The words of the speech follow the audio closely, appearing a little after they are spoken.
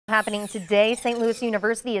Happening today, St. Louis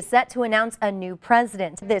University is set to announce a new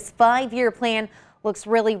president. This 5-year plan looks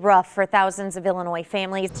really rough for thousands of Illinois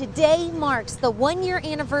families. Today marks the 1-year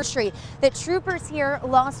anniversary that troopers here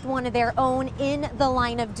lost one of their own in the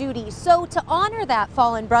line of duty. So to honor that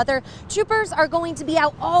fallen brother, troopers are going to be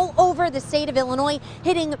out all over the state of Illinois,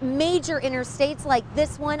 hitting major interstates like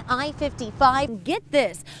this one, I-55. Get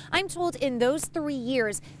this, I'm told in those 3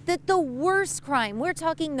 years that the worst crime, we're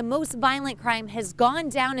talking the most violent crime, has gone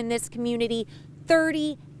down in this community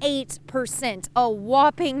 38%, a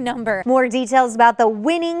whopping number. More details about the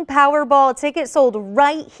winning Powerball ticket sold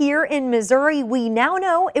right here in Missouri. We now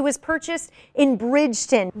know it was purchased in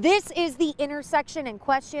Bridgeton. This is the intersection in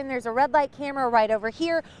question. There's a red light camera right over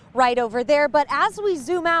here, right over there. But as we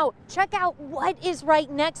zoom out, check out what is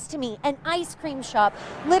right next to me, an ice cream shop,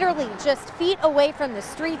 literally just feet away from the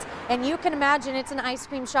street. And you can imagine it's an ice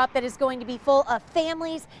cream shop that is going to be full of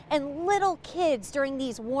families and little kids during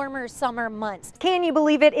these warmer summer months. Can you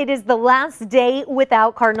believe it? It is the last day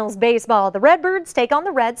without Cardinals baseball. The Redbirds take on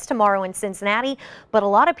the Reds tomorrow in Cincinnati, but a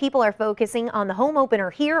lot of people are focusing on the home opener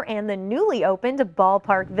here and the newly opened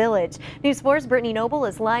Ballpark Village. News 4's Brittany Noble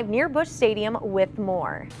is live near Busch Stadium with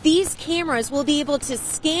more. These cameras will be able to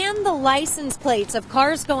scan the license plates of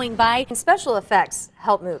cars going by. Special effects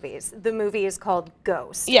help movies. The movie is called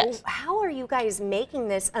Ghost. Yes. How are you guys making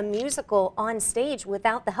this a musical on stage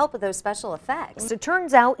without the help of those special effects? It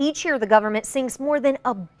turns out each year the government sinks more than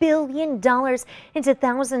 $1 billion into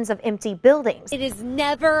thousands of empty buildings. It is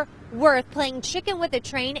never worth playing chicken with a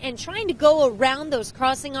train and trying to go around those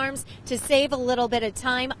crossing arms to save a little bit of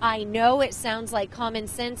time. I know it sounds like common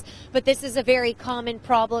sense, but this is a very common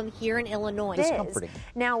problem here in Illinois. Discomforting.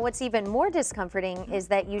 Now, what's even more discomforting is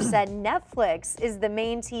that you said Netflix is the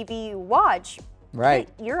main TV you watch. Right.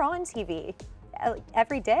 You're on TV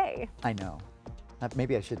every day. I know.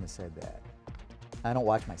 Maybe I shouldn't have said that. I don't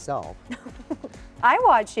watch myself. I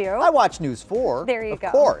watch you. I watch News 4. There you go.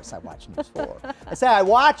 Of course I watch News 4. I say I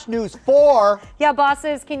watch News 4. Yeah,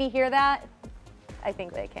 bosses, can you hear that? I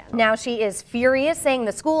think they can. Now she is furious, saying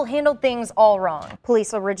the school handled things all wrong.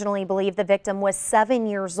 Police originally believed the victim was 7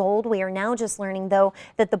 years old. We are now just learning, though,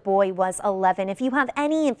 that the boy was 11. If you have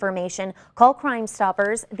any information, call Crime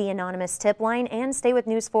Stoppers, the anonymous tip line, and stay with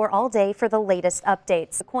News 4 all day for the latest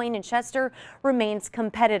updates. The coin in Chester remains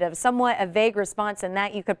competitive. Somewhat a vague response in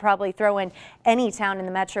that you could probably throw in any town in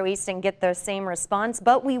the Metro East and get the same response,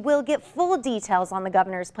 but we will get full details on the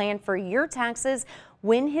governor's plan for your taxes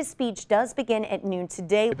when his speech does begin at noon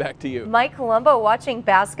today. Back to you. Mike Colombo watching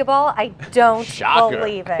basketball? I don't Shocker.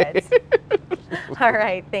 believe it. All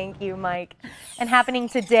right, thank you, Mike. And happening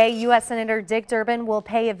today, U.S. Senator Dick Durbin will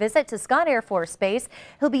pay a visit to Scott Air Force Base.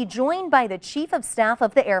 He'll be joined by the Chief of Staff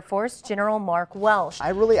of the Air Force, General Mark Welsh.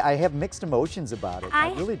 I have mixed emotions about it.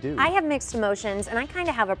 I really do. I have mixed emotions, and I kind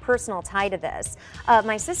of have a personal tie to this.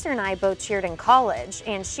 My sister and I both cheered in college,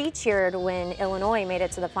 and she cheered when Illinois made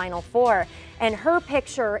it to the Final Four. And her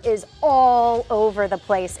picture is all over the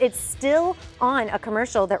place. It's still on a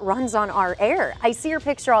commercial that runs on our air. I see her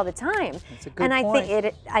picture all the time. That's a good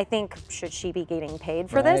point. I think should she be getting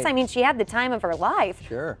paid for this? I mean, she had the time of her life.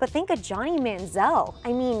 Sure. But think of Johnny Manziel.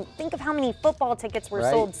 I mean, think of how many football tickets were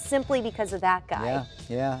sold simply because of that guy.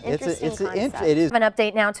 Yeah. Interesting concept. It is. An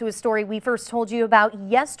update now to a story we first told you about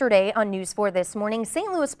yesterday on News 4 this morning.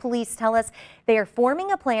 St. Louis police tell us they are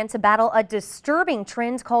forming a plan to battle a disturbing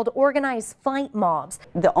trend called organized fight mobs.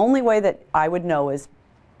 The only way that I would know is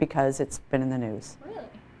because it's been in the news. Really?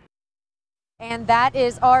 And that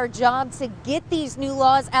is our job, to get these new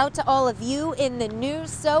laws out to all of you in the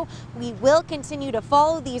news. So we will continue to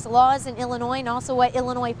follow these laws in Illinois and also what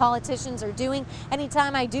Illinois politicians are doing.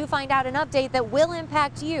 Anytime I do find out an update that will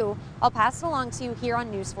impact you, I'll pass it along to you here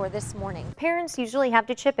on News 4 this morning. Parents usually have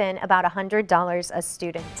to chip in about $100 a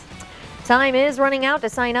student. Time is running out to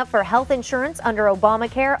sign up for health insurance under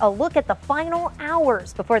Obamacare. A look at the final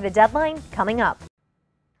hours before the deadline coming up.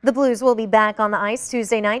 The Blues will be back on the ice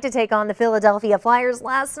Tuesday night to take on the Philadelphia Flyers.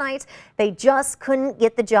 Last night, they just couldn't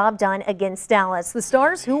get the job done against Dallas. The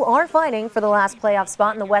Stars, who are fighting for the last playoff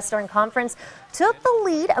spot in the Western Conference, took the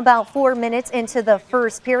lead about 4 minutes into the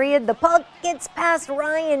first period. The puck gets past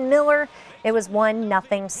Ryan Miller. It was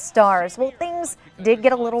 1-0 Stars. Well, things did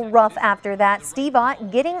get a little rough after that. Steve Ott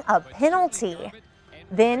getting a penalty.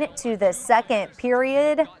 Then to the second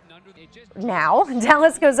period. Now,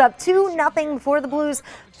 Dallas goes up 2-0 before the Blues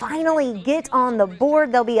finally get on the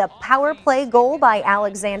board. There'll be a power play goal by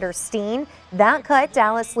Alexander Steen. That cut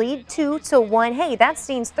Dallas lead 2-1. Hey, that's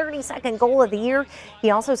Steen's 32nd goal of the year. He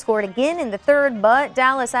also scored again in the third, but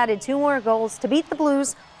Dallas added 2 more goals to beat the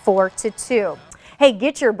Blues 4-2. Hey,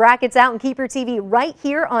 get your brackets out and keep your TV right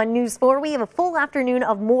here on News 4. We have a full afternoon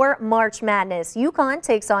of more March Madness. UConn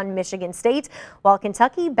takes on Michigan State, while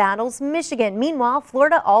Kentucky battles Michigan. Meanwhile,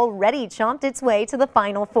 Florida already chomped its way to the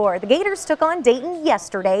Final Four. The Gators took on Dayton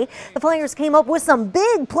yesterday. The Flyers came up with some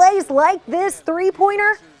big plays like this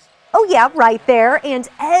three-pointer. Oh yeah, right there. And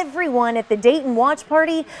everyone at the Dayton watch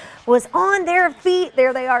party was on their feet.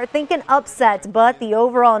 There they are thinking upset, but the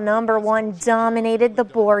overall #1 dominated the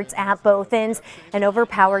boards at both ends and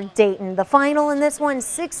overpowered Dayton. The final in this one,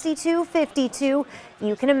 62-52.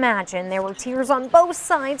 You can imagine there were tears on both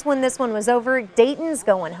sides when this one was over. Dayton's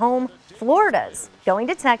going home. Florida's going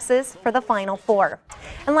to Texas for the Final Four.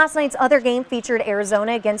 And last night's other game featured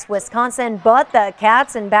Arizona against Wisconsin, but the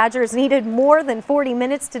Cats and Badgers needed more than 40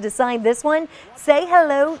 minutes to decide this one. Say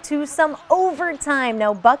hello to some overtime.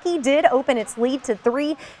 Now, Bucky did open its lead to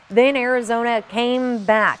 3, then Arizona came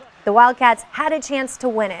back. The Wildcats had a chance to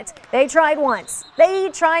win it. They tried once,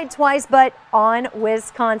 they tried twice, but on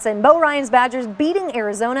Wisconsin. Bo Ryan's Badgers beating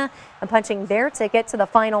Arizona and punching their ticket to the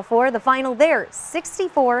Final Four. The final there,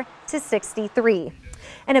 64-63.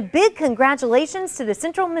 And a big congratulations to the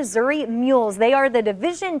Central Missouri Mules. They are the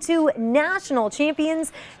Division II national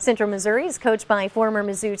champions. Central Missouri is coached by former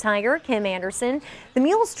Mizzou Tiger Kim Anderson. The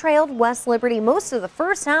Mules trailed West Liberty most of the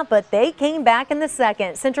first half, but they came back in the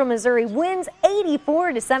second. Central Missouri wins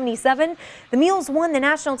 84-77. The Mules won the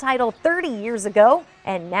national title 30 years ago,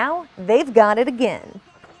 and now they've got it again.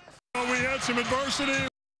 We had some adversity.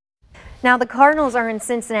 Now the Cardinals are in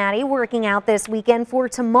Cincinnati working out this weekend for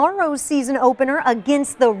tomorrow's season opener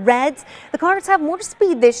against the Reds. The Cards have more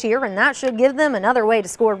speed this year, and that should give them another way to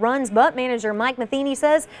score runs, but manager Mike Matheny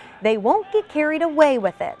says they won't get carried away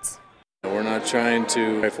with it. We're not trying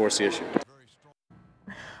to force the issue.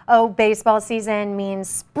 Oh, baseball season means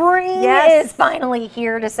spring is finally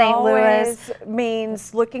here to St. Louis.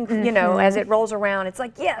 Means looking, you know, as it rolls around, it's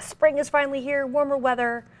like, yes, spring is finally here, warmer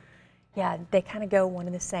weather. Yeah, they kind of go one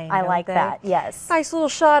and the same. I like that, yes. Nice little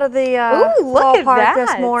shot of the look ballpark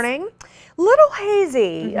this morning. Little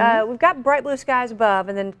hazy. We've got bright blue skies above,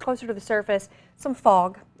 and then closer to the surface, some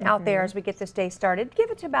fog out there as we get this day started.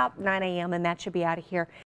 Give it to about 9 a.m. and that should be out of here.